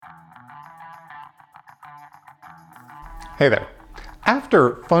Hey there.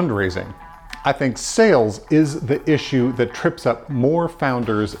 After fundraising, I think sales is the issue that trips up more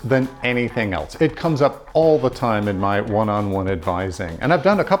founders than anything else. It comes up all the time in my one-on-one advising, and I've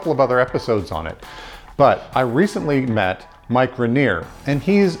done a couple of other episodes on it. But I recently met Mike Regnier, and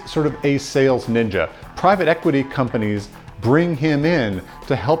he's sort of a sales ninja. Private equity companies bring him in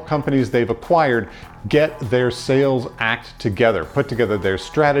to help companies they've acquired get their sales act together, put together their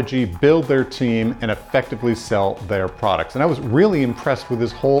strategy, build their team, and effectively sell their products. And I was really impressed with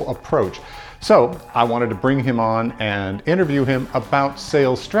his whole approach. So I wanted to bring him on and interview him about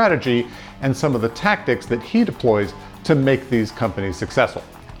sales strategy and some of the tactics that he deploys to make these companies successful.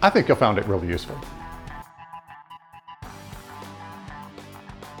 I think you'll find it really useful.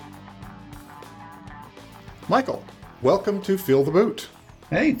 Michael, welcome to Feel the Boot.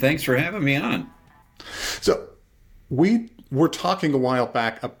 Hey, thanks for having me on. So we were talking a while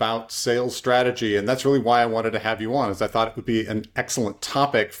back about sales strategy, and that's really why I wanted to have you on, is I thought it would be an excellent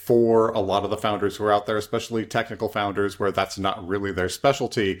topic for a lot of the founders who are out there, especially technical founders where that's not really their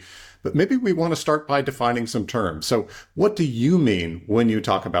specialty. But maybe we want to start by defining some terms. So what do you mean when you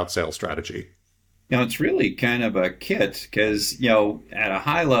talk about sales strategy? It's really kind of a kit because, at a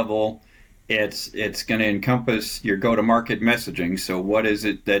high level, it's going to encompass your go-to-market messaging. So what is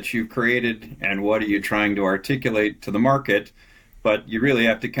it that you've created and what are you trying to articulate to the market? But you really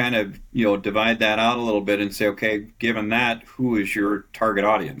have to kind of, divide that out a little bit and say, okay, given that, who is your target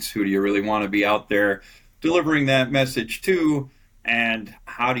audience? Who do you really want to be out there delivering that message to? And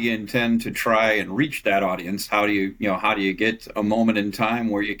how do you intend to try and reach that audience? How do you get a moment in time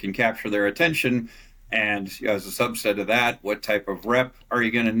where you can capture their attention? And as a subset of that, what type of rep are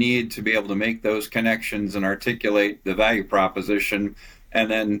you going to need to be able to make those connections and articulate the value proposition?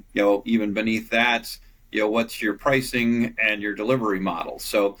 And then, even beneath that, what's your pricing and your delivery model?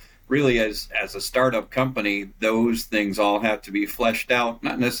 So really, as a startup company, those things all have to be fleshed out,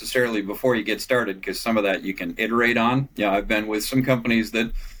 not necessarily before you get started, because some of that you can iterate on. I've been with some companies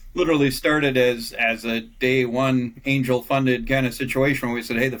that literally started as a day one angel funded kind of situation where we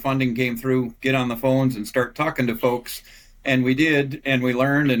said, hey, the funding came through, get on the phones and start talking to folks. And we did, and we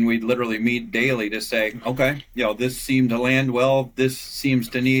learned, and we'd literally meet daily to say, okay, this seemed to land well, this seems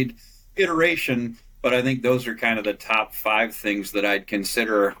to need iteration. But I think those are kind of the top 5 things that I'd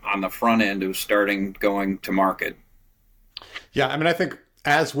consider on the front end of starting going to market. Yeah, I think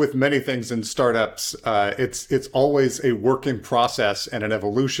as with many things in startups, it's always a work in process and an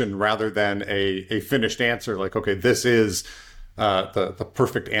evolution rather than a finished answer. Like, okay, this is the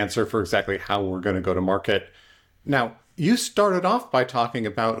perfect answer for exactly how we're going to go to market. Now, you started off by talking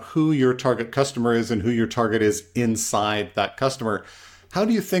about who your target customer is and who your target is inside that customer. How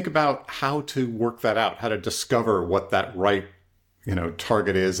do you think about how to work that out? How to discover what that right,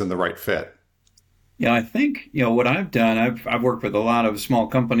 target is and the right fit? Yeah, I think, what I've done, I've worked with a lot of small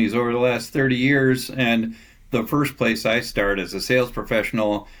companies over the last 30 years, and the first place I start as a sales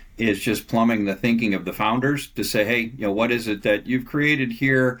professional is just plumbing the thinking of the founders to say, hey, what is it that you've created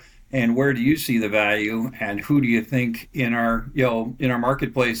here, and where do you see the value, and who do you think in our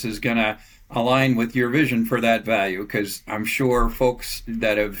marketplace is going to align with your vision for that value? Because I'm sure folks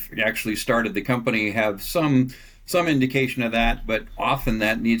that have actually started the company have some indication of that, but often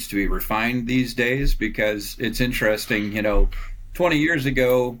that needs to be refined these days because it's interesting, 20 years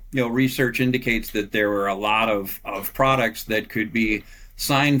ago, research indicates that there were a lot of products that could be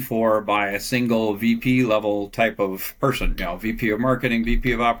signed for by a single VP level type of person, VP of marketing,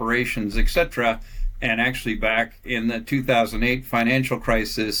 VP of operations, etc. And actually back in the 2008 financial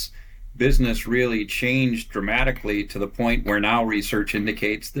crisis, business really changed dramatically to the point where now research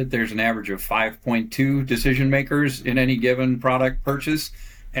indicates that there's an average of 5.2 decision makers in any given product purchase.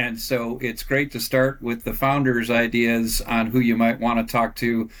 And so it's great to start with the founders' ideas on who you might want to talk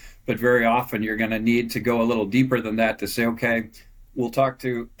to, but very often you're going to need to go a little deeper than that to say, okay, we'll talk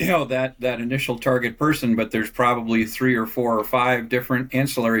to that initial target person, but there's probably 3 or 4 or 5 different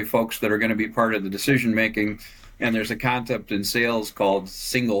ancillary folks that are going to be part of the decision making. And there's a concept in sales called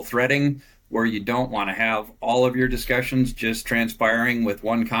single threading, where you don't want to have all of your discussions just transpiring with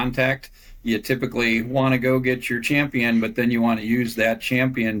one contact. You typically want to go get your champion, but then you want to use that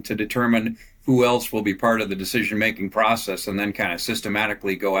champion to determine who else will be part of the decision-making process and then kind of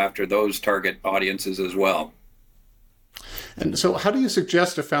systematically go after those target audiences as well. And so how do you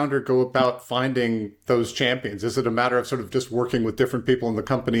suggest a founder go about finding those champions? Is it a matter of sort of just working with different people in the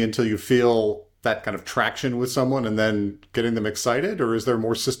company until you feel that kind of traction with someone and then getting them excited? Or is there a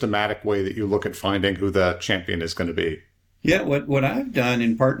more systematic way that you look at finding who the champion is going to be? Yeah, what I've done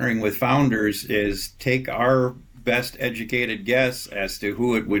in partnering with founders is take our best educated guess as to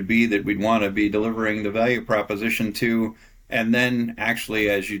who it would be that we'd want to be delivering the value proposition to, And then actually,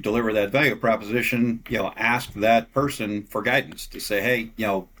 as you deliver that value proposition, ask that person for guidance to say, hey,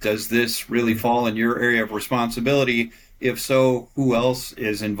 does this really fall in your area of responsibility? If so, who else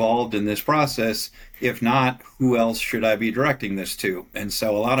is involved in this process? If not, who else should I be directing this to? And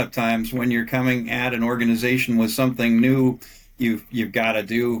so a lot of times when you're coming at an organization with something new, you've got to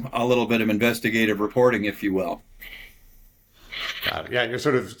do a little bit of investigative reporting, if you will. Got it. Yeah, you're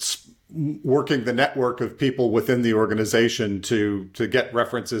sort of working the network of people within the organization to get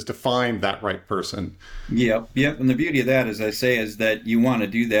references to find that right person. Yep. And the beauty of that, as I say, is that you want to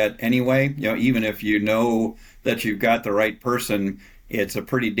do that anyway. Even if you know that you've got the right person, it's a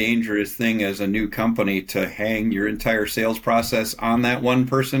pretty dangerous thing as a new company to hang your entire sales process on that one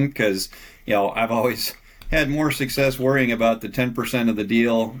person, because I've always had more success worrying about the 10% of the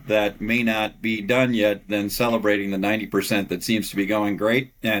deal that may not be done yet than celebrating the 90% that seems to be going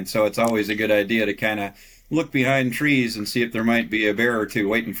great. And so it's always a good idea to kind of look behind trees and see if there might be a bear or two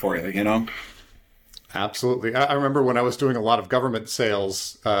waiting for you, Absolutely. I remember when I was doing a lot of government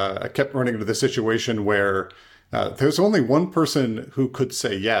sales, I kept running into the situation where there's only one person who could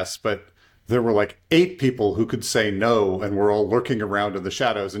say yes, but there were like 8 people who could say no, and we're all lurking around in the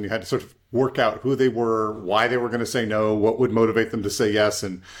shadows, and you had to sort of work out who they were, why they were going to say no, what would motivate them to say yes,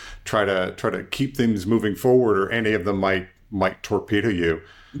 and try to keep things moving forward, or any of them might torpedo you.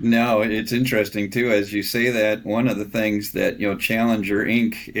 No, it's interesting too. As you say that, one of the things that, Challenger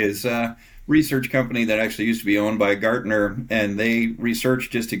Inc. is a research company that actually used to be owned by Gartner, and they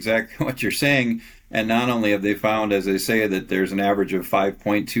research just exactly what you're saying. And not only have they found, as they say, that there's an average of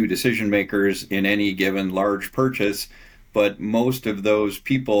 5.2 decision makers in any given large purchase, but most of those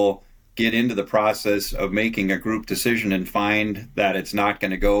people get into the process of making a group decision and find that it's not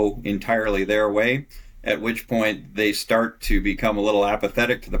going to go entirely their way, at which point they start to become a little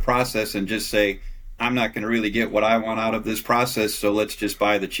apathetic to the process and just say, I'm not going to really get what I want out of this process, so let's just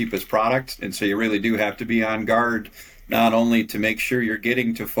buy the cheapest product. And so you really do have to be on guard, not only to make sure you're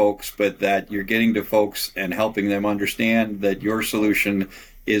getting to folks, but that you're getting to folks and helping them understand that your solution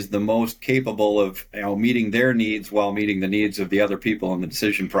is the most capable of meeting their needs while meeting the needs of the other people in the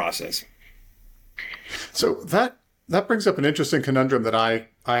decision process. So that brings up an interesting conundrum that I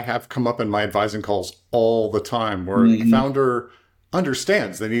have come up in my advising calls all the time, where the founder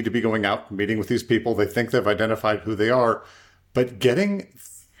understands they need to be going out and meeting with these people. They think they've identified who they are, but getting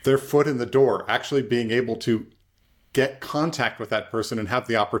their foot in the door, actually being able to get contact with that person and have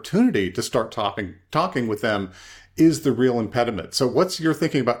the opportunity to start talking with them is the real impediment. So what's your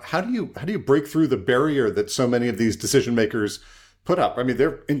thinking about how do you break through the barrier that so many of these decision makers put up? I mean,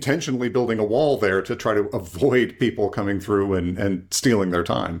 they're intentionally building a wall there to try to avoid people coming through and stealing their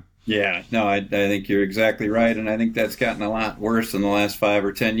time. Yeah, no, I think you're exactly right. And I think that's gotten a lot worse in the last 5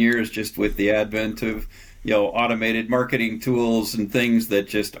 or 10 years, just with the advent of automated marketing tools and things that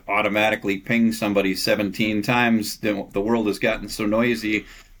just automatically ping somebody 17 times. The world has gotten so noisy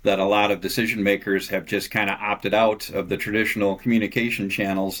that a lot of decision makers have just kind of opted out of the traditional communication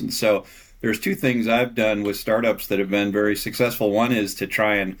channels. And so there's 2 things I've done with startups that have been very successful. One is to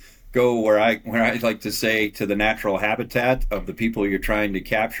try and go where I like to say to the natural habitat of the people you're trying to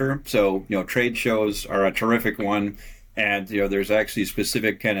capture. So, trade shows are a terrific one. And, there's actually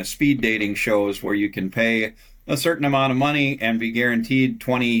specific kind of speed dating shows where you can pay a certain amount of money and be guaranteed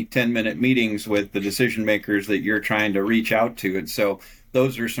 20, 10-minute meetings with the decision makers that you're trying to reach out to. And so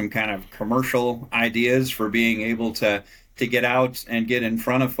those are some kind of commercial ideas for being able to get out and get in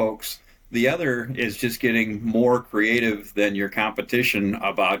front of folks. The other is just getting more creative than your competition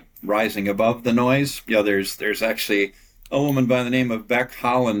about rising above the noise. There's actually a woman by the name of Beck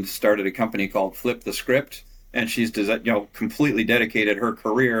Holland started a company called Flip the Script, and she's completely dedicated her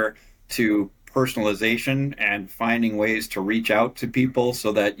career to personalization and finding ways to reach out to people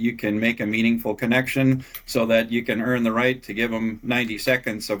so that you can make a meaningful connection, so that you can earn the right to give them 90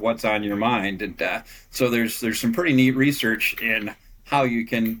 seconds of what's on your mind. And so there's some pretty neat research in how you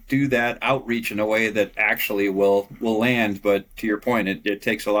can do that outreach in a way that actually will land. But to your point, it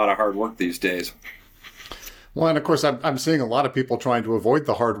takes a lot of hard work these days. Well, and of course, I'm seeing a lot of people trying to avoid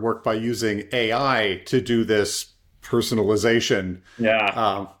the hard work by using AI to do this personalization.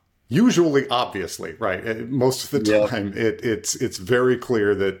 Yeah. Usually, obviously, right? Most of the time, it's very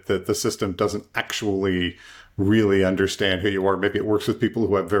clear that the system doesn't actually really understand who you are. Maybe it works with people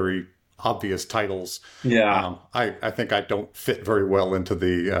who have very obvious titles. Yeah. I think I don't fit very well into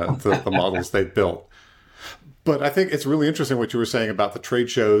the models they built. But I think it's really interesting what you were saying about the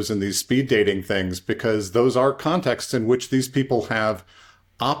trade shows and these speed dating things, because those are contexts in which these people have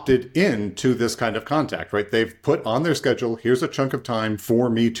opted into this kind of contact, right? They've put on their schedule, here's a chunk of time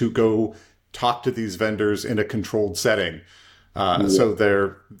for me to go talk to these vendors in a controlled setting. So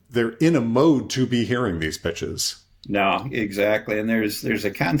they're in a mode to be hearing these pitches. No, exactly. And there's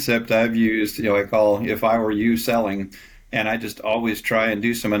a concept I've used, I call if I were you selling. And I just always try and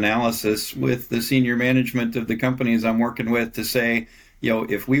do some analysis with the senior management of the companies I'm working with to say,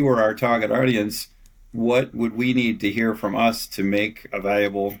 if we were our target audience, what would we need to hear from us to make a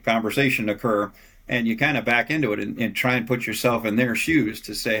valuable conversation occur? And you kind of back into it and try and put yourself in their shoes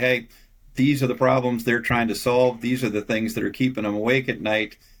to say, hey, these are the problems they're trying to solve. These are the things that are keeping them awake at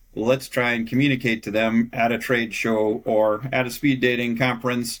night. Let's try and communicate to them at a trade show or at a speed dating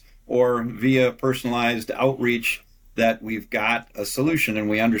conference or via personalized outreach that we've got a solution and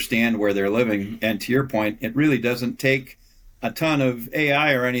we understand where they're living. And to your point, it really doesn't take a ton of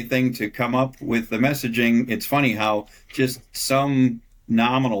AI or anything to come up with the messaging. It's funny how just some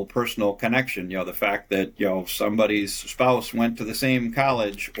nominal personal connection, the fact that, somebody's spouse went to the same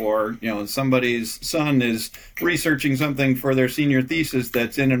college or, somebody's son is researching something for their senior thesis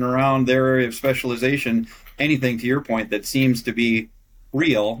that's in and around their area of specialization, anything to your point that seems to be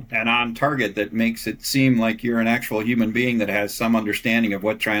real and on target that makes it seem like you're an actual human being that has some understanding of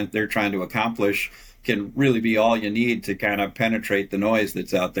what they're trying to accomplish can really be all you need to kind of penetrate the noise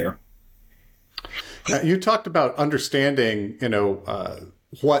that's out there. You talked about understanding,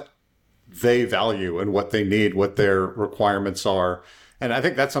 what they value and what they need, what their requirements are. And I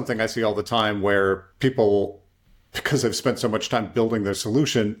think that's something I see all the time where people, because they've spent so much time building their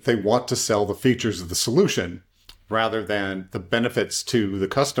solution, they want to sell the features of the solution rather than the benefits to the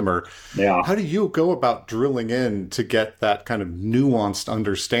customer. Yeah. How do you go about drilling in to get that kind of nuanced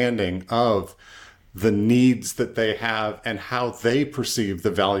understanding of the needs that they have and how they perceive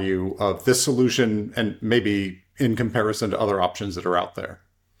the value of this solution and maybe in comparison to other options that are out there?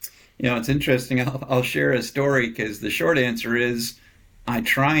 It's interesting. I'll share a story because the short answer is I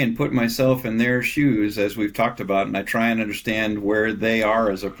try and put myself in their shoes, as we've talked about, and I try and understand where they are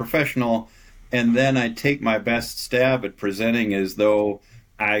as a professional. And then I take my best stab at presenting as though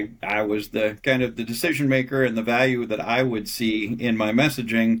I was the kind of the decision maker and the value that I would see in my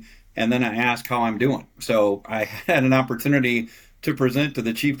messaging. And then I ask how I'm doing. So I had an opportunity to present to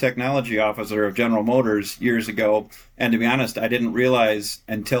the chief technology officer of General Motors years ago. And to be honest, I didn't realize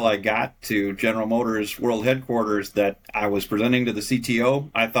until I got to General Motors world headquarters that I was presenting to the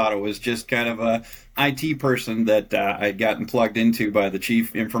CTO. I thought it was just kind of a IT person that I'd gotten plugged into by the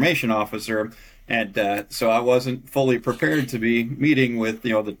chief information officer. And so I wasn't fully prepared to be meeting with,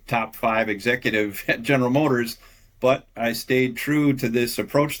 the top 5 executive at General Motors. But I stayed true to this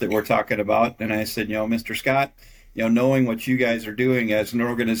approach that we're talking about. And I said, Mr. Scott, knowing what you guys are doing as an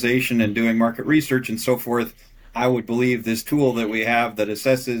organization and doing market research and so forth, I would believe this tool that we have that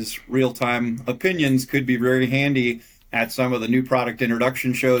assesses real-time opinions could be very handy at some of the new product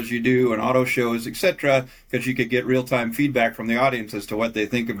introduction shows you do and auto shows, etc., because you could get real-time feedback from the audience as to what they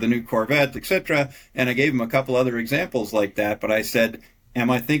think of the new Corvette, etc. And I gave him a couple other examples like that, but I said, am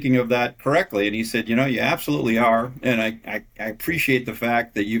I thinking of that correctly? And he said, you absolutely are. And I appreciate the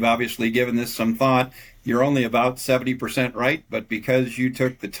fact that you've obviously given this some thought. You're only about 70% right, but because you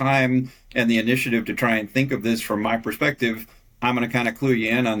took the time and the initiative to try and think of this from my perspective, I'm going to kind of clue you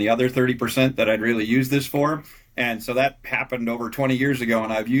in on the other 30% that I'd really use this for. And so that happened over 20 years ago,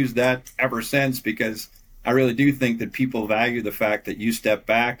 and I've used that ever since because I really do think that people value the fact that you stepped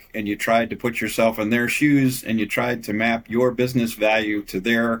back and you tried to put yourself in their shoes and you tried to map your business value to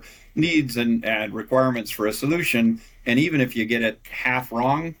their needs and requirements for a solution. And even if you get it half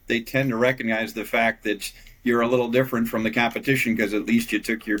wrong, they tend to recognize the fact that you're a little different from the competition because at least you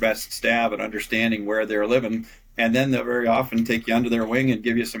took your best stab at understanding where they're living. And then they'll very often take you under their wing and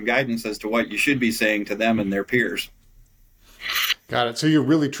give you some guidance as to what you should be saying to them and their peers. Got it. So you're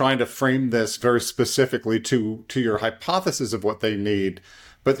really trying to frame this very specifically to your hypothesis of what they need,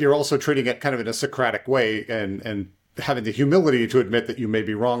 but you're also treating it kind of in a Socratic way and having the humility to admit that you may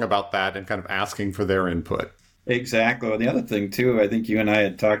be wrong about that and kind of asking for their input. Exactly. And the other thing, too, I think you and I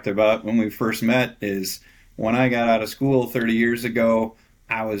had talked about when we first met is when I got out of school 30 years ago,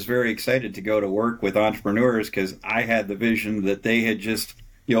 I was very excited to go to work with entrepreneurs because I had the vision that they had just,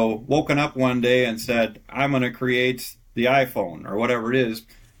 woken up one day and said, I'm going to create the iPhone or whatever it is.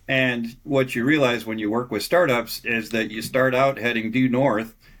 And what you realize when you work with startups is that you start out heading due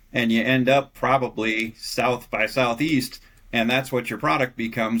north and you end up probably south by southeast. And that's what your product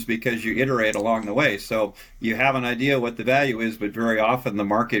becomes because you iterate along the way. So you have an idea what the value is, but very often the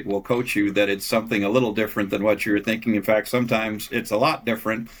market will coach you that it's something a little different than what you were thinking. In fact, sometimes it's a lot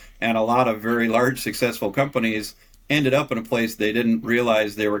different. And a lot of very large successful companies ended up in a place they didn't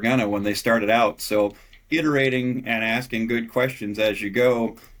realize they were gonna when they started out. So iterating and asking good questions as you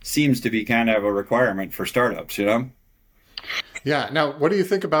go seems to be kind of a requirement for startups, you know? Yeah. Now, what do you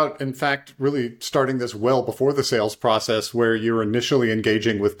think about, in fact, really starting this well before the sales process, where you're initially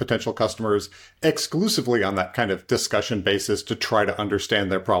engaging with potential customers exclusively on that kind of discussion basis to try to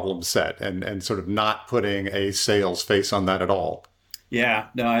understand their problem set and sort of not putting a sales face on that at all? Yeah,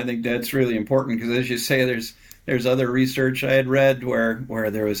 no, I think that's really important because, as you say, there's other research I had read where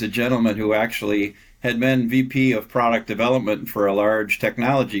there was a gentleman who actually had been VP of product development for a large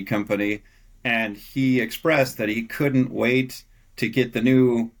technology company, and he expressed that he couldn't wait to get the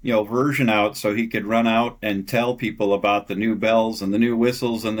new version out so he could run out and tell people about the new bells and the new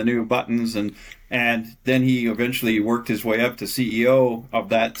whistles and the new buttons, and then he eventually worked his way up to CEO of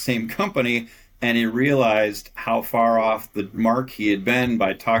that same company, and he realized how far off the mark he had been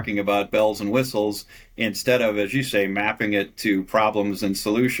by talking about bells and whistles instead of, as you say, mapping it to problems and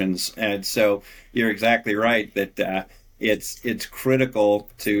solutions. And so you're exactly right that it's critical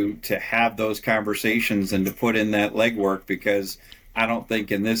to have those conversations and to put in that legwork, because I don't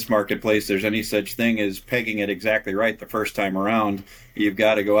think in this marketplace there's any such thing as pegging it exactly right the first time around. You've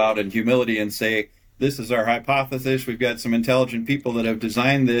got to go out in humility and say, this is our hypothesis. We've got some intelligent people that have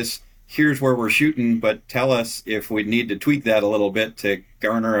designed this. Here's where we're shooting, but tell us if we need to tweak that a little bit to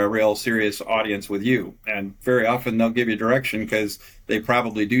garner a real serious audience with you. And very often they'll give you direction because they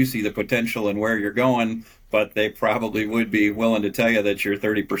probably do see the potential in where you're going, but they probably would be willing to tell you that you're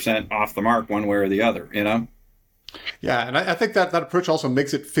 30% off the mark one way or the other, you know? Yeah, and I think that approach also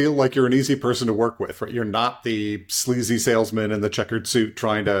makes it feel like you're an easy person to work with, right? You're not the sleazy salesman in the checkered suit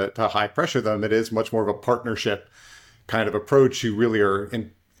trying to high pressure them. It is much more of a partnership kind of approach. You really are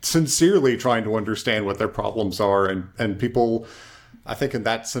sincerely trying to understand what their problems are, and people, I think in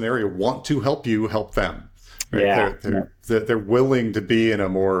that scenario, want to help you help them. Right? Yeah. They're willing to be in a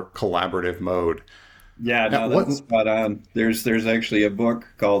more collaborative mode. Yeah, no, that's spot on. There's actually a book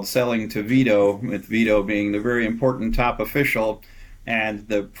called Selling to Vito, with Vito being the very important top official. And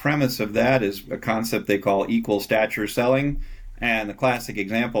the premise of that is a concept they call equal stature selling. And the classic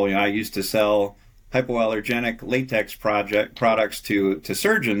example, I used to sell hypoallergenic latex products to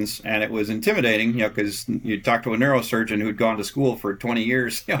surgeons, and it was intimidating, because you talk to a neurosurgeon who'd gone to school for 20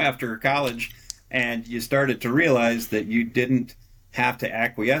 years after college, and you started to realize that you didn't have to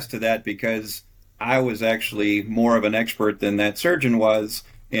acquiesce to that because I was actually more of an expert than that surgeon was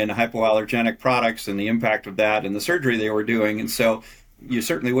in hypoallergenic products and the impact of that and the surgery they were doing. And so you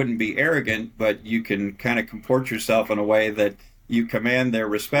certainly wouldn't be arrogant, but you can kind of comport yourself in a way that you command their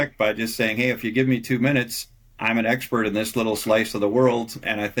respect by just saying, hey, if you give me 2 minutes, I'm an expert in this little slice of the world,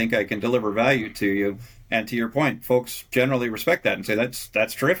 and I think I can deliver value to you. And to your point, folks generally respect that and say,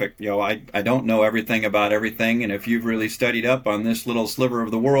 that's terrific. I don't know everything about everything, and if you've really studied up on this little sliver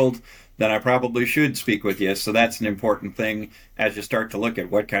of the world, then I probably should speak with you. So that's an important thing as you start to look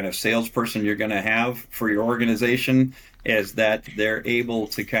at what kind of salesperson you're going to have for your organization, is that they're able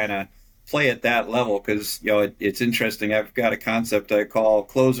to kind of play at that level, because it's interesting. I've got a concept I call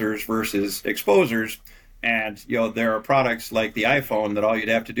closers versus exposers, and there are products like the iPhone that all you'd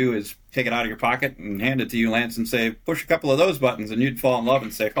have to do is take it out of your pocket and hand it to you, Lance, and say, push a couple of those buttons, and you'd fall in love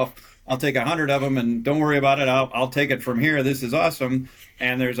and say, oh, I'll take 100 of them and don't worry about it. I'll take it from here. This is awesome.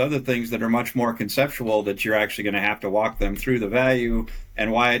 And there's other things that are much more conceptual that you're actually going to have to walk them through the value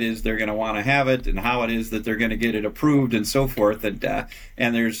and why it is they're going to want to have it and how it is that they're going to get it approved and so forth.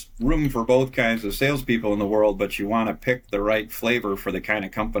 And there's room for both kinds of salespeople in the world, but you want to pick the right flavor for the kind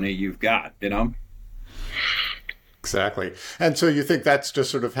of company you've got, Exactly. And so you think that's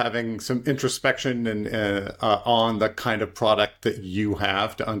just sort of having some introspection and on the kind of product that you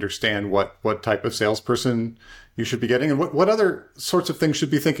have to understand what type of salesperson you should be getting, and what other sorts of things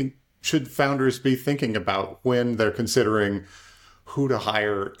should founders be thinking about when they're considering who to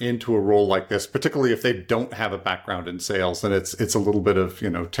hire into a role like this, particularly if they don't have a background in sales, and it's a little bit of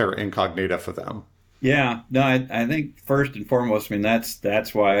terra incognita for them. Yeah, no, I think first and foremost,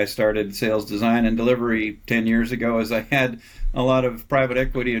 that's why I started sales design and delivery 10 years ago, is I had a lot of private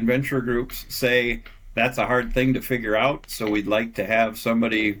equity and venture groups say that's a hard thing to figure out. So we'd like to have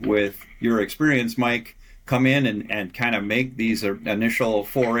somebody with your experience, Mike, come in and kind of make these initial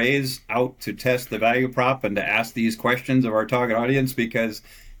forays out to test the value prop and to ask these questions of our target audience, because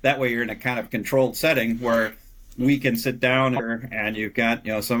that way you're in a kind of controlled setting where we can sit down and you've got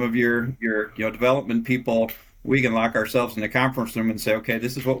some of your development people. We can lock ourselves in the conference room and say, okay,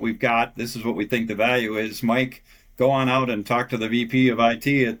 this is what we've got. This is what we think the value is. Mike, go on out and talk to the VP of IT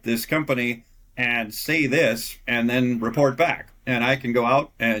at this company and say this, and then report back. And I can go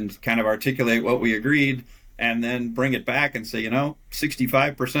out and kind of articulate what we agreed, and then bring it back and say,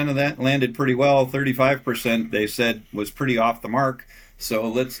 65% of that landed pretty well, 35% they said was pretty off the mark. So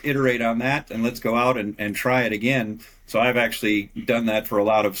let's iterate on that and let's go out and try it again. So I've actually done that for a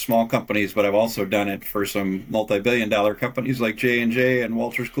lot of small companies, but I've also done it for some multi-billion-dollar companies like J&J and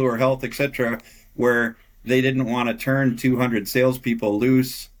Wolters Kluwer Health, etc., where they didn't want to turn 200 salespeople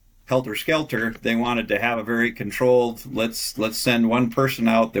loose helter-skelter. They wanted to have a very controlled, let's send one person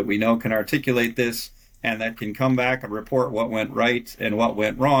out that we know can articulate this and that can come back and report what went right and what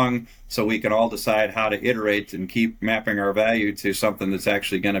went wrong, so we can all decide how to iterate and keep mapping our value to something that's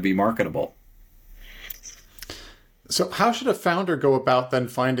actually going to be marketable. So how should a founder go about then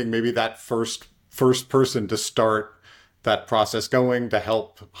finding maybe that first person to start that process going, to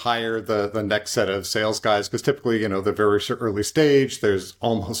help hire the next set of sales guys? Because typically, the very early stage, there's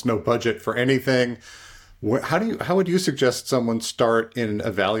almost no budget for anything. How would you suggest someone start in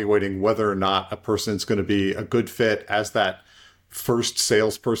evaluating whether or not a person's going to be a good fit as that first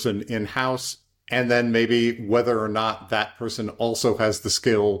salesperson in-house, and then maybe whether or not that person also has the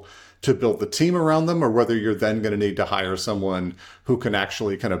skill to build the team around them, or whether you're then going to need to hire someone who can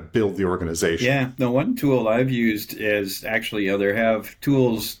actually kind of build the organization? Yeah, the one tool I've used is actually, they have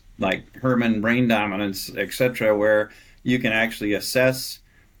tools like Herman Brain Dominance, etc., where you can actually assess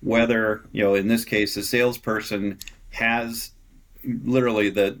whether, in this case, the salesperson has literally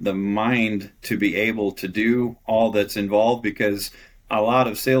the mind to be able to do all that's involved, because a lot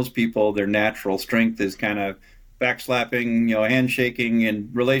of salespeople, their natural strength is kind of backslapping, handshaking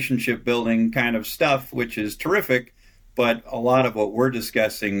and relationship building kind of stuff, which is terrific. But a lot of what we're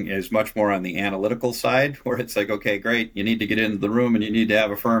discussing is much more on the analytical side, where it's like, okay, great, you need to get into the room and you need to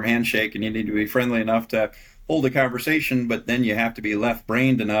have a firm handshake and you need to be friendly enough to hold a conversation, but then you have to be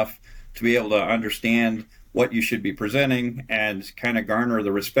left-brained enough to be able to understand what you should be presenting and kind of garner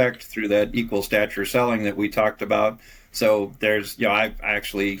the respect through that equal stature selling that we talked about. So there's, I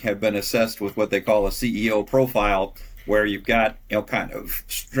actually have been assessed with what they call a CEO profile, where you've got, kind of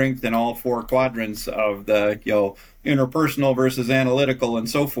strength in all four quadrants of the, interpersonal versus analytical and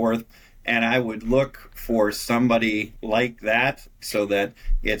so forth. And I would look for somebody like that, so that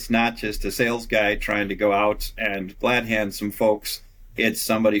it's not just a sales guy trying to go out and glad hand some folks. It's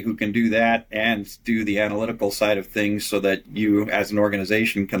somebody who can do that and do the analytical side of things, so that you as an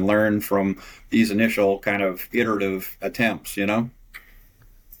organization can learn from these initial kind of iterative attempts,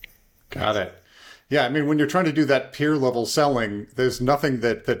 Got it. Yeah, I mean, when you're trying to do that peer level selling, there's nothing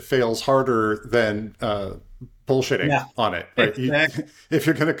that fails harder than bullshitting on it. Right? Exactly. If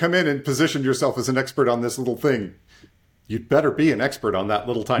you're going to come in and position yourself as an expert on this little thing, you'd better be an expert on that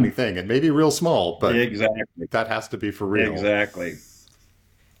little tiny thing. It may be real small, but exactly, that has to be for real. Exactly.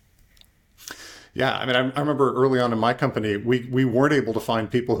 Yeah, I mean, I remember early on in my company, we weren't able to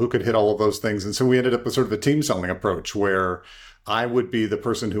find people who could hit all of those things. And so we ended up with sort of a team selling approach, where I would be the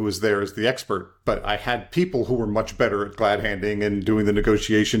person who was there as the expert, but I had people who were much better at glad handing and doing the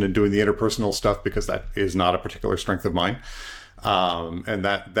negotiation and doing the interpersonal stuff, because that is not a particular strength of mine. And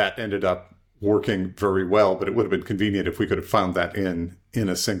that ended up working very well, but it would have been convenient if we could have found that in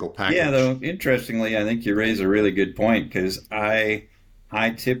a single package. Yeah, though, interestingly, I think you raise a really good point, because I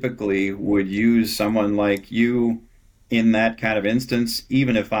typically would use someone like you in that kind of instance,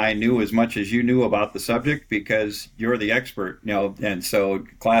 even if I knew as much as you knew about the subject, because you're the expert, And so,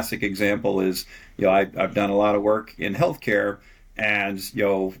 classic example is, I've done a lot of work in healthcare, and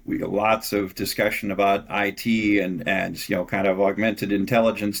we have lots of discussion about IT and kind of augmented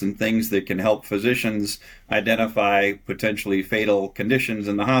intelligence and things that can help physicians identify potentially fatal conditions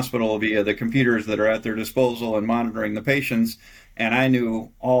in the hospital via the computers that are at their disposal and monitoring the patients. And I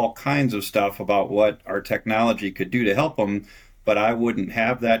knew all kinds of stuff about what our technology could do to help them, but I wouldn't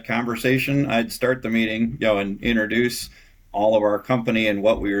have that conversation. I'd start the meeting, and introduce all of our company and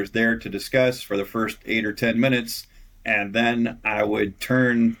what we were there to discuss for the first 8 or 10 minutes. And then I would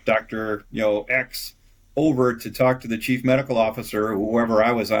turn Dr. X over to talk to the chief medical officer, or whoever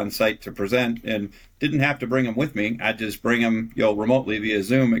I was on site to present, and didn't have to bring him with me. I'd just bring him, remotely via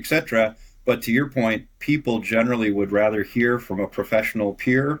Zoom, etc. But to your point, people generally would rather hear from a professional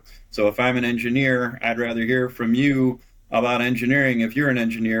peer. So if I'm an engineer, I'd rather hear from you about engineering if you're an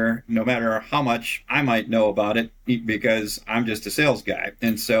engineer, no matter how much I might know about it, because I'm just a sales guy.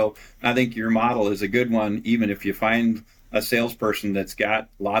 And so I think your model is a good one, even if you find a salesperson that's got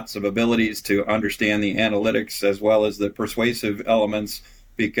lots of abilities to understand the analytics as well as the persuasive elements,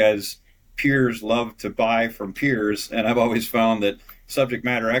 because peers love to buy from peers. And I've always found that subject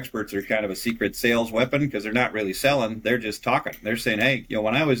matter experts are kind of a secret sales weapon because they're not really selling. They're just talking. They're saying, hey,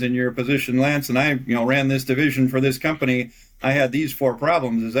 when I was in your position, Lance, and I, ran this division for this company, I had these 4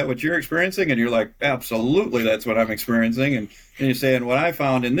 problems. Is that what you're experiencing? And you're like, absolutely, that's what I'm experiencing. And you're saying, what I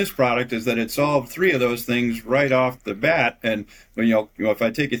found in this product is that it solved 3 of those things right off the bat. And, if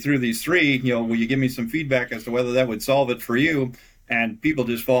I take you through these 3, will you give me some feedback as to whether that would solve it for you? And people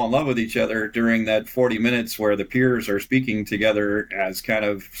just fall in love with each other during that 40 minutes where the peers are speaking together as kind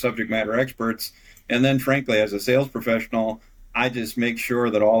of subject matter experts. And then, frankly, as a sales professional, I just make sure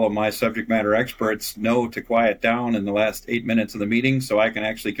that all of my subject matter experts know to quiet down in the last 8 minutes of the meeting so I can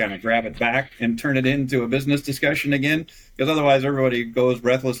actually kind of grab it back and turn it into a business discussion again. Because otherwise everybody goes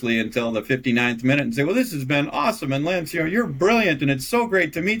breathlessly until the 59th minute and say, well, this has been awesome. And Lance, you're brilliant and it's so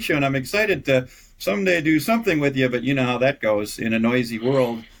great to meet you. And I'm excited to someday do something with you. But you know how that goes in a noisy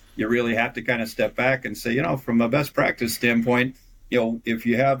world. You really have to kind of step back and say, from a best practice standpoint, if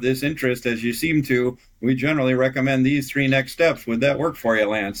you have this interest as you seem to, we generally recommend these 3 next steps. Would that work for you,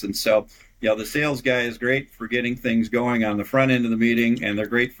 Lance? And so, the sales guy is great for getting things going on the front end of the meeting, and they're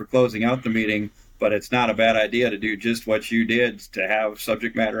great for closing out the meeting. But it's not a bad idea to do just what you did, to have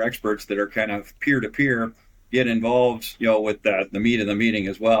subject matter experts that are kind of peer-to-peer get involved, with the meat of the meeting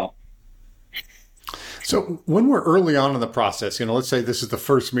as well. So when we're early on in the process, let's say this is the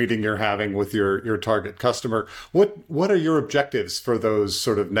first meeting you're having with your target customer, what are your objectives for those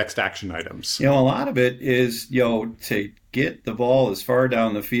sort of next action items? A lot of it is, to get the ball as far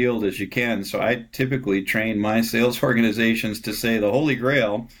down the field as you can. So I typically train my sales organizations to say the Holy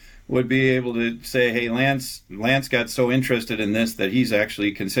Grail would be able to say, hey, Lance got so interested in this that he's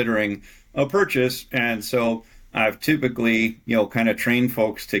actually considering a purchase. And so I've typically, kind of trained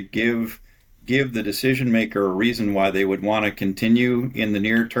folks to give the decision maker a reason why they would want to continue in the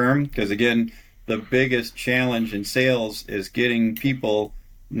near term. Because again, the biggest challenge in sales is getting people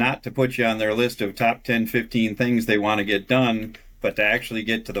not to put you on their list of top 10, 15 things they want to get done, but to actually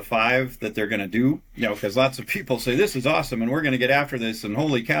get to the 5 that they're going to do. Because lots of people say, this is awesome and we're going to get after this and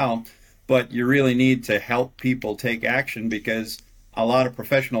holy cow. But you really need to help people take action because a lot of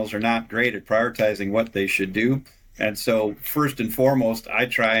professionals are not great at prioritizing what they should do. And so first and foremost, I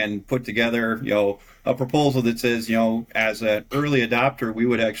try and put together, a proposal that says, as an early adopter, we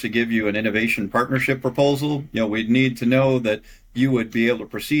would actually give you an innovation partnership proposal. We'd need to know that you would be able to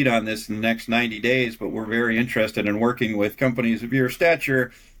proceed on this in the next 90 days, but we're very interested in working with companies of your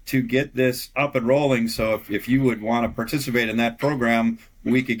stature to get this up and rolling. So if you would want to participate in that program,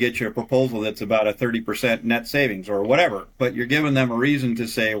 we could get you a proposal that's about a 30% net savings or whatever. But you're giving them a reason to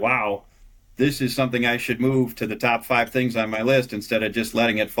say, wow, this is something I should move to the top 5 things on my list instead of just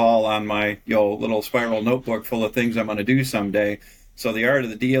letting it fall on my little spiral notebook full of things I'm going to do someday. So the art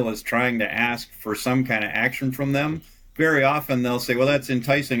of the deal is trying to ask for some kind of action from them. Very often they'll say, well, that's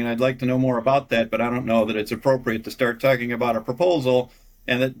enticing and I'd like to know more about that, but I don't know that it's appropriate to start talking about a proposal.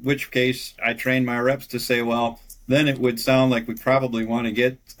 And in which case I train my reps to say, well, then it would sound like we probably want to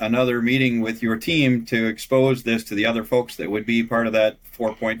get another meeting with your team to expose this to the other folks that would be part of that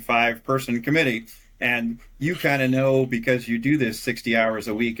 4.5 person committee. And you kind of know, because you do this 60 hours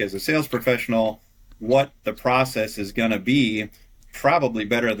a week as a sales professional, what the process is going to be, probably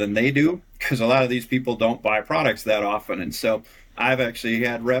better than they do, because a lot of these people don't buy products that often. And so I've actually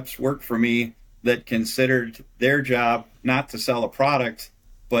had reps work for me that considered their job not to sell a product,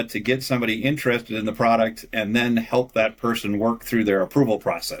 but to get somebody interested in the product and then help that person work through their approval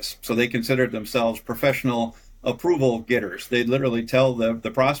process. So they considered themselves professional approval getters. They'd literally tell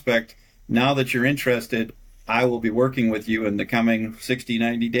the prospect, now that you're interested, I will be working with you in the coming 60,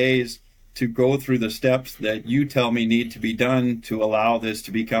 90 days to go through the steps that you tell me need to be done to allow this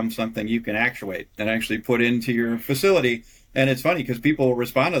to become something you can actuate and actually put into your facility. And it's funny because people will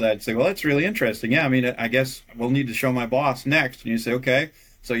respond to that and say, well, that's really interesting. Yeah, I mean, I guess we'll need to show my boss next. And you say, okay.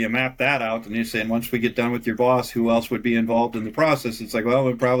 So you map that out and you're saying, once we get done with your boss, who else would be involved in the process? It's like, well,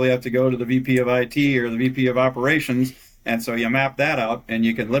 we'd probably have to go to the VP of IT or the VP of operations. And so you map that out and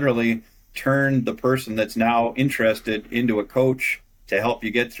you can literally turn the person that's now interested into a coach to help you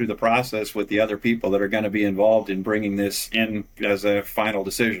get through the process with the other people that are going to be involved in bringing this in as a final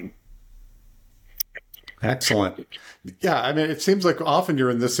decision. Excellent. Yeah, I mean, it seems like often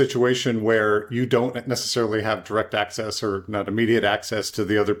you're in this situation where you don't necessarily have direct access or not immediate access to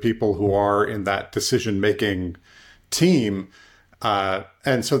the other people who are in that decision-making team.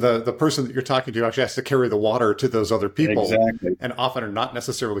 And so the person that you're talking to actually has to carry the water to those other people. Exactly. And often are not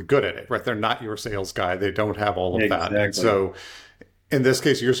necessarily good at it, right? They're not your sales guy. They don't have all of that. And so In this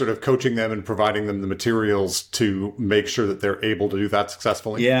case, you're sort of coaching them and providing them the materials to make sure that they're able to do that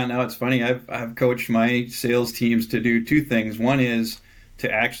successfully. Yeah, no, it's funny. I've coached my sales teams to do two things. One is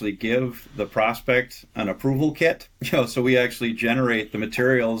to actually give the prospect an approval kit. So we actually generate the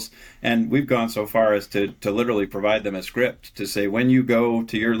materials, and we've gone so far as to literally provide them a script to say, when you go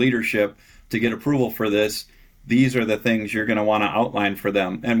to your leadership to get approval for this, these are the things you're going to want to outline for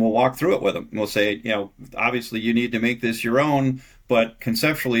them. And we'll walk through it with them. We'll say, obviously you need to make this your own, but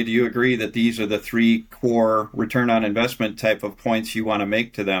conceptually, do you agree that these are the three core return on investment type of points you want to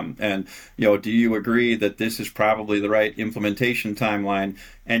make to them? And, do you agree that this is probably the right implementation timeline?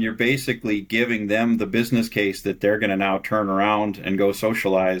 And you're basically giving them the business case that they're going to now turn around and go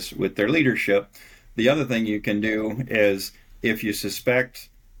socialize with their leadership. The other thing you can do is, if you suspect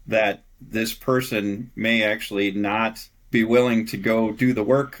that this person may actually not be willing to go do the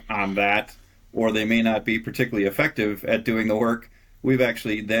work on that, or they may not be particularly effective at doing the work, we've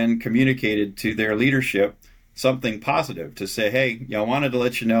actually then communicated to their leadership something positive to say, hey, I wanted to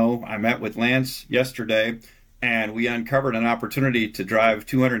let you know I met with Lance yesterday, and we uncovered an opportunity to drive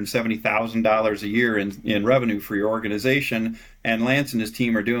 $270,000 a year in revenue for your organization. And Lance and his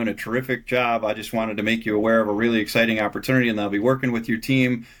team are doing a terrific job. I just wanted to make you aware of a really exciting opportunity, and I'll be working with your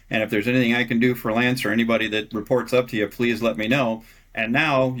team. And if there's anything I can do for Lance or anybody that reports up to you, please let me know. And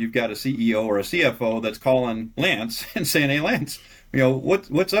now you've got a CEO or a CFO that's calling Lance and saying, hey, Lance,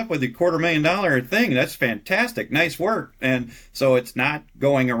 what's up with the $250,000 thing? That's fantastic. Nice work. And so it's not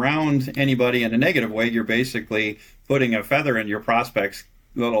going around anybody in a negative way. You're basically putting a feather in your prospect's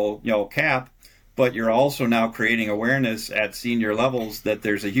little, cap, but you're also now creating awareness at senior levels that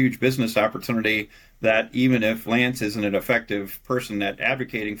there's a huge business opportunity that, even if Lance isn't an effective person at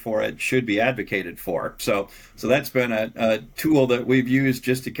advocating for it, should be advocated for. So that's been a tool that we've used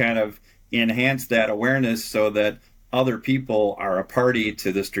just to kind of enhance that awareness so that other people are a party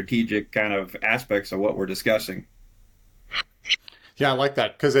to the strategic kind of aspects of what we're discussing. Yeah, I like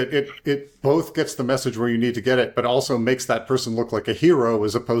that, because it both gets the message where you need to get it, but also makes that person look like a hero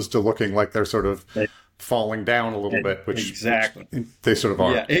as opposed to looking like they're sort of falling down a little bit, which they sort of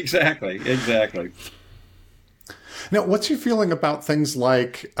are. Yeah, exactly. Now, what's your feeling about things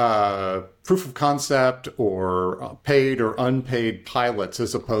like proof of concept or paid or unpaid pilots,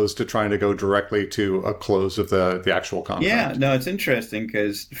 as opposed to trying to go directly to a close of the actual contract? Yeah, no, it's interesting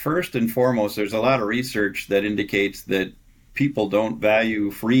because first and foremost, there's a lot of research that indicates that people don't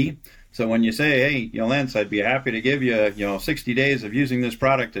value free. So when you say, hey, Lance, I'd be happy to give you, 60 days of using this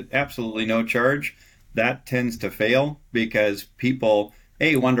product at absolutely no charge, that tends to fail because people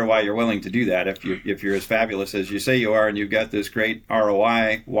wonder why you're willing to do that. If you're as fabulous as you say you are and you've got this great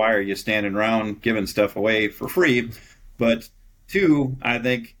ROI, why are you standing around giving stuff away for free? But two, I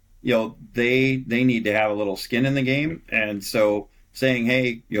think, they need to have a little skin in the game. And so saying,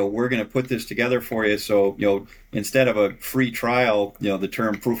 hey, we're going to put this together for you. So, instead of a free trial, the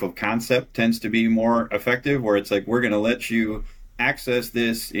term proof of concept tends to be more effective, where it's like, we're going to let you access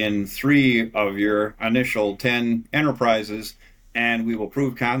this in 3 of your initial 10 enterprises, and we will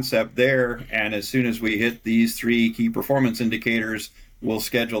prove concept there. And as soon as we hit these 3 key performance indicators, we'll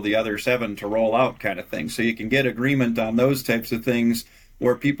schedule the other 7 to roll out, kind of thing. So you can get agreement on those types of things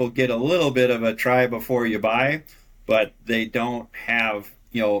where people get a little bit of a try before you buy, but they don't have,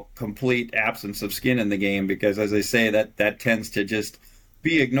 complete absence of skin in the game, because as I say, that tends to just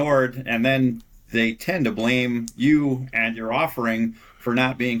be ignored. And then they tend to blame you and your offering for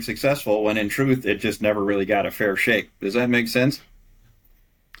not being successful, when in truth, it just never really got a fair shake. Does that make sense?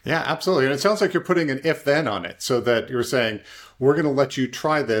 Yeah, absolutely. And it sounds like you're putting an if-then on it, so that you're saying, we're going to let you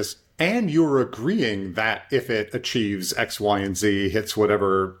try this, and you're agreeing that if it achieves X, Y, and Z, hits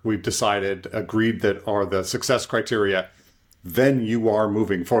whatever we've decided, agreed that are the success criteria, then you are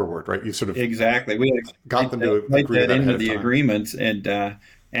moving forward, right? You sort of exactly. We got them to agree that into the agreement, and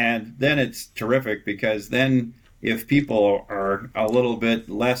then it's terrific, because then if people are a little bit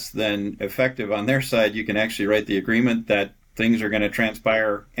less than effective on their side, you can actually write the agreement that things are going to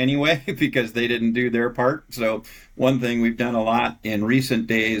transpire anyway because they didn't do their part. So one thing we've done a lot in recent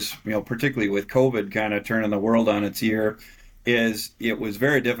days, particularly with COVID kind of turning the world on its ear, is it was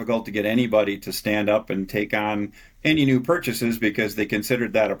very difficult to get anybody to stand up and take on any new purchases because they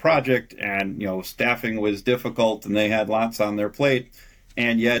considered that a project, and staffing was difficult and they had lots on their plate.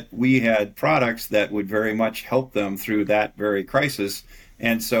 And yet we had products that would very much help them through that very crisis.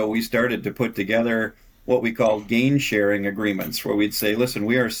 And so we started to put together what we call gain sharing agreements, where we'd say, listen,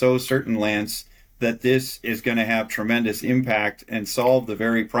 we are so certain, Lance, that this is going to have tremendous impact and solve the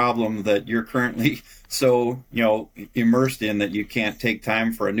very problem that you're currently so, immersed in that you can't take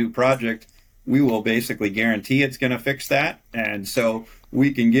time for a new project. we will basically guarantee it's going to fix that. And so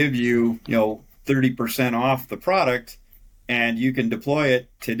we can give you, 30% off the product, and you can deploy it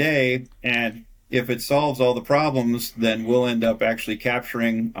today. And if it solves all the problems, then we'll end up actually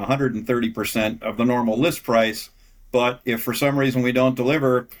capturing 130% of the normal list price. But if for some reason we don't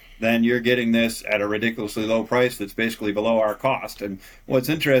deliver, then you're getting this at a ridiculously low price that's basically below our cost. And what's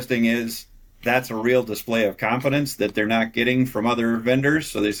interesting is that's a real display of confidence that they're not getting from other vendors.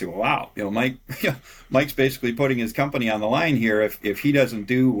 So they say, well, wow, Mike, Mike's basically putting his company on the line here. If he doesn't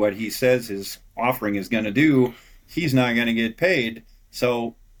do what he says his offering is going to do, he's not going to get paid.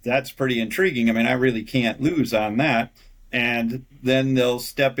 So that's pretty intriguing. I mean, I really can't lose on that. And then they'll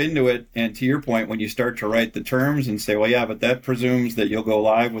step into it. And to your point, when you start to write the terms and say, well, yeah, but that presumes that you'll go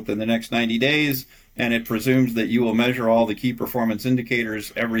live within the next 90 days. And it presumes that you will measure all the key performance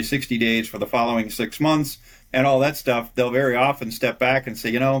indicators every 60 days for the following 6 months and all that stuff. They'll very often step back and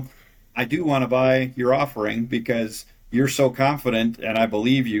say, I do want to buy your offering because you're so confident and I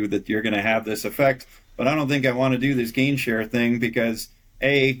believe you that you're going to have this effect. But I don't think I want to do this gain share thing because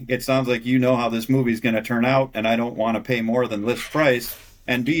A, it sounds like you know how this movie is going to turn out and I don't want to pay more than list price.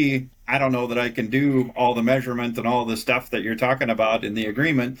 And B, I don't know that I can do all the measurement and all the stuff that you're talking about in the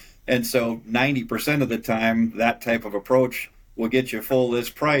agreement. And so 90% of the time, that type of approach will get you full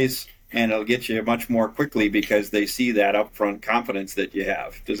list price and it'll get you much more quickly because they see that upfront confidence that you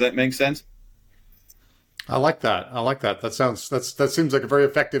have. Does that make sense? I like that. That seems like a very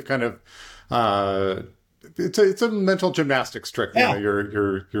effective kind of, it's a mental gymnastics trick. Yeah.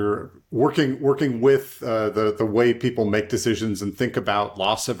 You're working with the way people make decisions and think about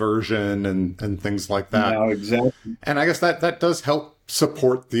loss aversion and things like that. No, exactly. And I guess that does help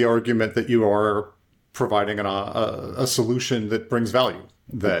support the argument that you are providing a solution that brings value.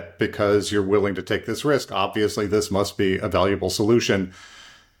 That because you're willing to take this risk, obviously this must be a valuable solution.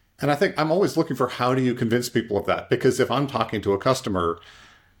 And I think I'm always looking for how do you convince people of that? Because if I'm talking to a customer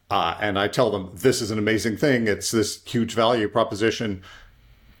and I tell them this is an amazing thing, it's this huge value proposition,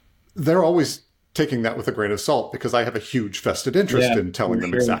 they're always taking that with a grain of salt because I have a huge vested interest in telling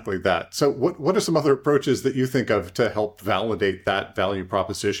them exactly that. So what are some other approaches that you think of to help validate that value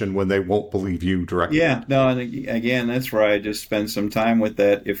proposition when they won't believe you directly? Yeah, no, and again, that's where I just spend some time with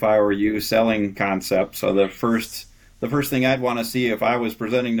that if I were you selling concept. So the first thing I'd want to see if I was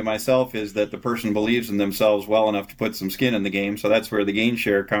presenting to myself is that the person believes in themselves well enough to put some skin in the game. So that's where the gain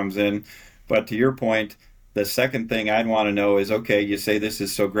share comes in. But to your point, the second thing I'd want to know is, okay, you say this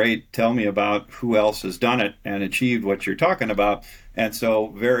is so great. Tell me about who else has done it and achieved what you're talking about. And so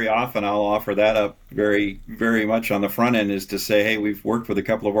very often I'll offer that up very, very much on the front end is to say, hey, we've worked with a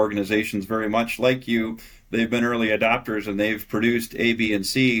couple of organizations very much like you. They've been early adopters and they've produced A, B, and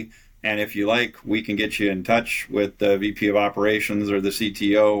C. And if you like, we can get you in touch with the VP of operations or the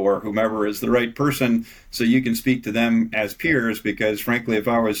CTO or whomever is the right person so you can speak to them as peers. Because frankly, if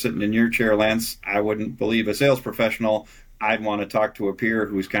I was sitting in your chair, Lance, I wouldn't believe a sales professional. I'd want to talk to a peer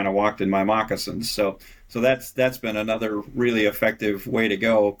who's kind of walked in my moccasins. So that's been another really effective way to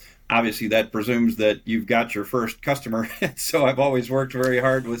go. Obviously, that presumes that you've got your first customer. So I've always worked very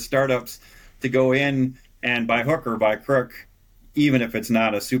hard with startups to go in and by hook or by crook, even if it's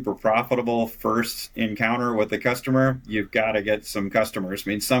not a super profitable first encounter with the customer, you've got to get some customers. I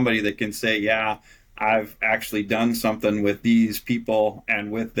mean, somebody that can say, yeah, I've actually done something with these people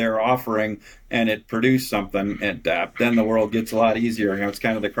and with their offering and it produced something. And then the world gets a lot easier. It's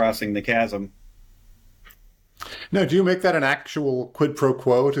kind of the crossing the chasm. Now, do you make that an actual quid pro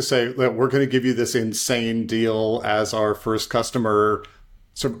quo to say that we're going to give you this insane deal as our first customer,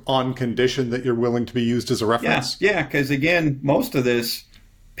 sort of on condition that you're willing to be used as a reference? Yeah, because again, most of this,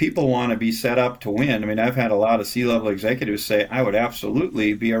 people want to be set up to win. I mean, I've had a lot of C-level executives say, I would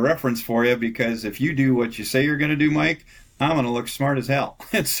absolutely be a reference for you because if you do what you say you're going to do, Mike, I'm going to look smart as hell.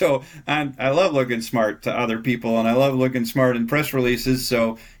 And so I love looking smart to other people and I love looking smart in press releases.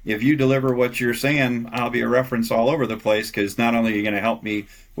 So if you deliver what you're saying, I'll be a reference all over the place because not only are you going to help me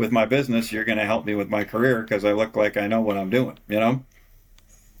with my business, you're going to help me with my career because I look like I know what I'm doing,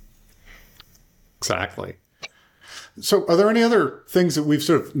 Exactly. So are there any other things that we've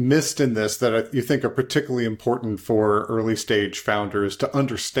sort of missed in this that you think are particularly important for early stage founders to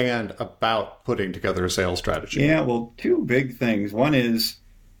understand about putting together a sales strategy? Yeah, well, two big things. One is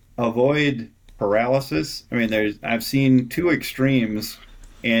avoid paralysis. I mean, I've seen two extremes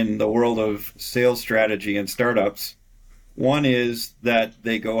in the world of sales strategy and startups. One is that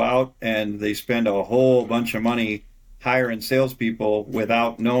they go out and they spend a whole bunch of money hiring salespeople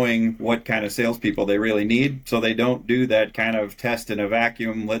without knowing what kind of salespeople they really need. So they don't do that kind of test in a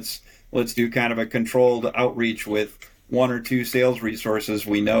vacuum. Let's do kind of a controlled outreach with one or two sales resources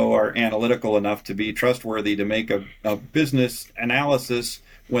we know are analytical enough to be trustworthy to make a business analysis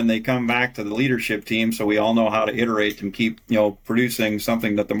when they come back to the leadership team, so we all know how to iterate and keep producing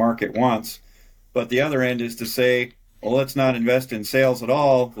something that the market wants. But the other end is to say, well, let's not invest in sales at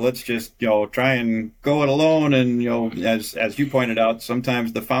all. Let's just try and go it alone. And as you pointed out,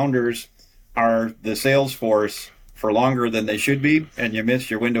 sometimes the founders are the sales force for longer than they should be, and you miss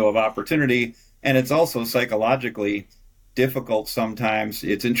your window of opportunity. And it's also psychologically difficult sometimes.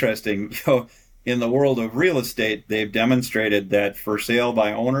 It's interesting, in the world of real estate, they've demonstrated that for sale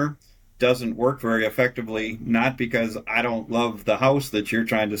by owner doesn't work very effectively, not because I don't love the house that you're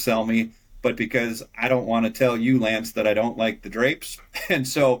trying to sell me, but because I don't want to tell you, Lance, that I don't like the drapes. And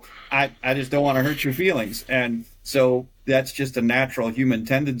so I just don't want to hurt your feelings. And so that's just a natural human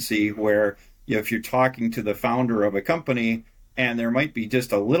tendency where if you're talking to the founder of a company and there might be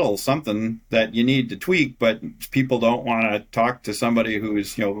just a little something that you need to tweak, but people don't want to talk to somebody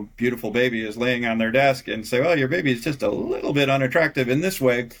whose beautiful baby is laying on their desk and say, well, your baby is just a little bit unattractive in this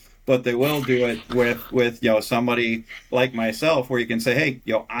way. But they will do it with somebody like myself, where you can say, hey,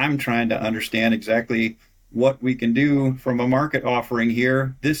 I'm trying to understand exactly what we can do from a market offering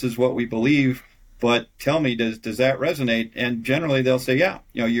here. This is what we believe, but tell me, does that resonate? And generally they'll say, yeah,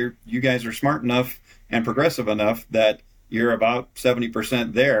 you guys are smart enough and progressive enough that you're about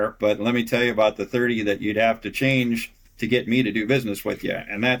 70% there, but let me tell you about the 30 that you'd have to change to get me to do business with you.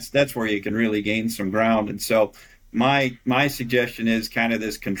 And that's where you can really gain some ground. And so my suggestion is kind of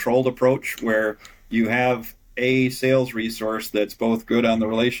this controlled approach where you have a sales resource that's both good on the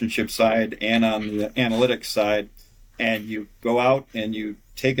relationship side and on the analytics side, and you go out and you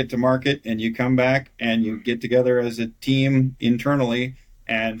take it to market and you come back and you get together as a team internally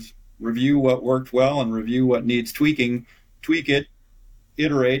and review what worked well and review what needs tweaking, tweak it,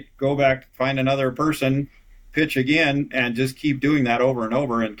 iterate, go back, find another person, pitch again, and just keep doing that over and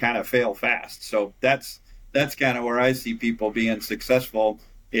over and kind of fail fast. So that's kind of where I see people being successful,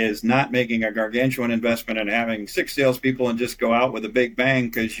 is not making a gargantuan investment and having 6 salespeople and just go out with a big bang,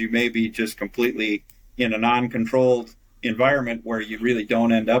 because you may be just completely in a non-controlled environment where you really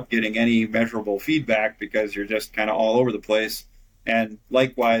don't end up getting any measurable feedback because you're just kind of all over the place. And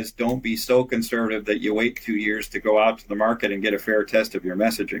likewise, don't be so conservative that you wait 2 years to go out to the market and get a fair test of your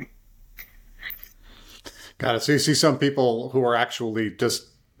messaging. Got it. So you see some people who are actually just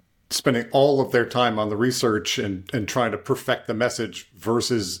spending all of their time on the research and trying to perfect the message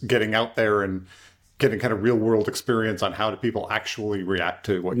versus getting out there and getting kind of real world experience on how do people actually react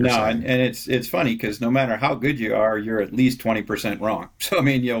to what you're saying. And it's funny because no matter how good you are, you're at least 20% wrong. So, I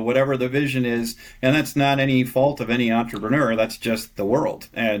mean, whatever the vision is, and that's not any fault of any entrepreneur, that's just the world.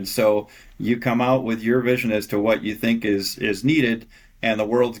 And so you come out with your vision as to what you think is needed, and the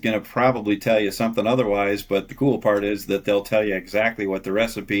world's going to probably tell you something otherwise. But the cool part is that they'll tell you exactly what the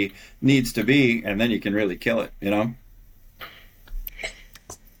recipe needs to be, and then you can really kill it,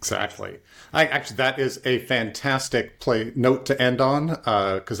 Exactly. Actually, that is a fantastic note to end on,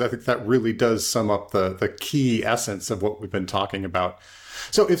 because I think that really does sum up the key essence of what we've been talking about.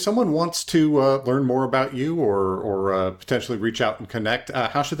 So if someone wants to learn more about you or potentially reach out and connect,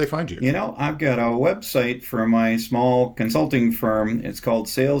 how should they find you? I've got a website for my small consulting firm. It's called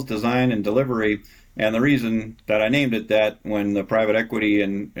Sales Design and Delivery. And the reason that I named it that, when the private equity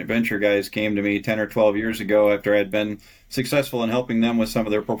and venture guys came to me 10 or 12 years ago after I'd been successful in helping them with some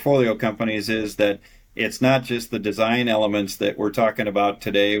of their portfolio companies, is that it's not just the design elements that we're talking about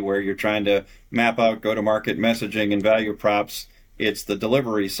today where you're trying to map out go-to-market messaging and value props. It's the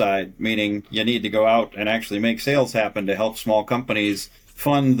delivery side, meaning you need to go out and actually make sales happen to help small companies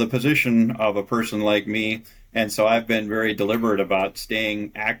fund the position of a person like me. And so I've been very deliberate about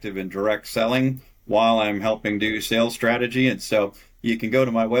staying active in direct selling while I'm helping do sales strategy. And so you can go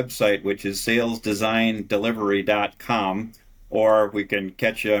to my website, which is salesdesigndelivery.com, or we can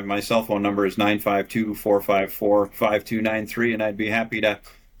catch you. My cell phone number is 952-454-5293, and I'd be happy to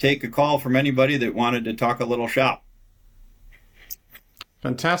take a call from anybody that wanted to talk a little shop.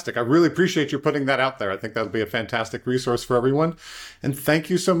 Fantastic. I really appreciate you putting that out there. I think that'll be a fantastic resource for everyone. And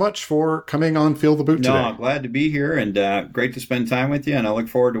thank you so much for coming on Feel the Boot today. No, I'm glad to be here, and great to spend time with you, and I look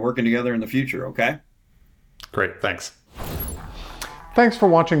forward to working together in the future, okay? Great. Thanks. Thanks for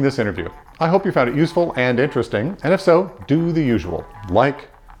watching this interview. I hope you found it useful and interesting. And if so, do the usual. Like,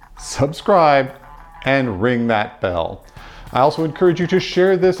 subscribe, and ring that bell. I also encourage you to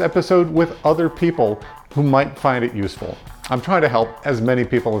share this episode with other people who might find it useful. I'm trying to help as many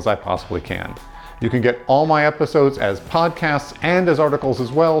people as I possibly can. You can get all my episodes as podcasts and as articles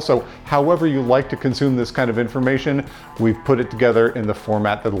as well, so however you like to consume this kind of information, we've put it together in the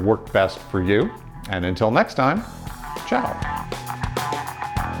format that'll work best for you. And until next time, Ciao.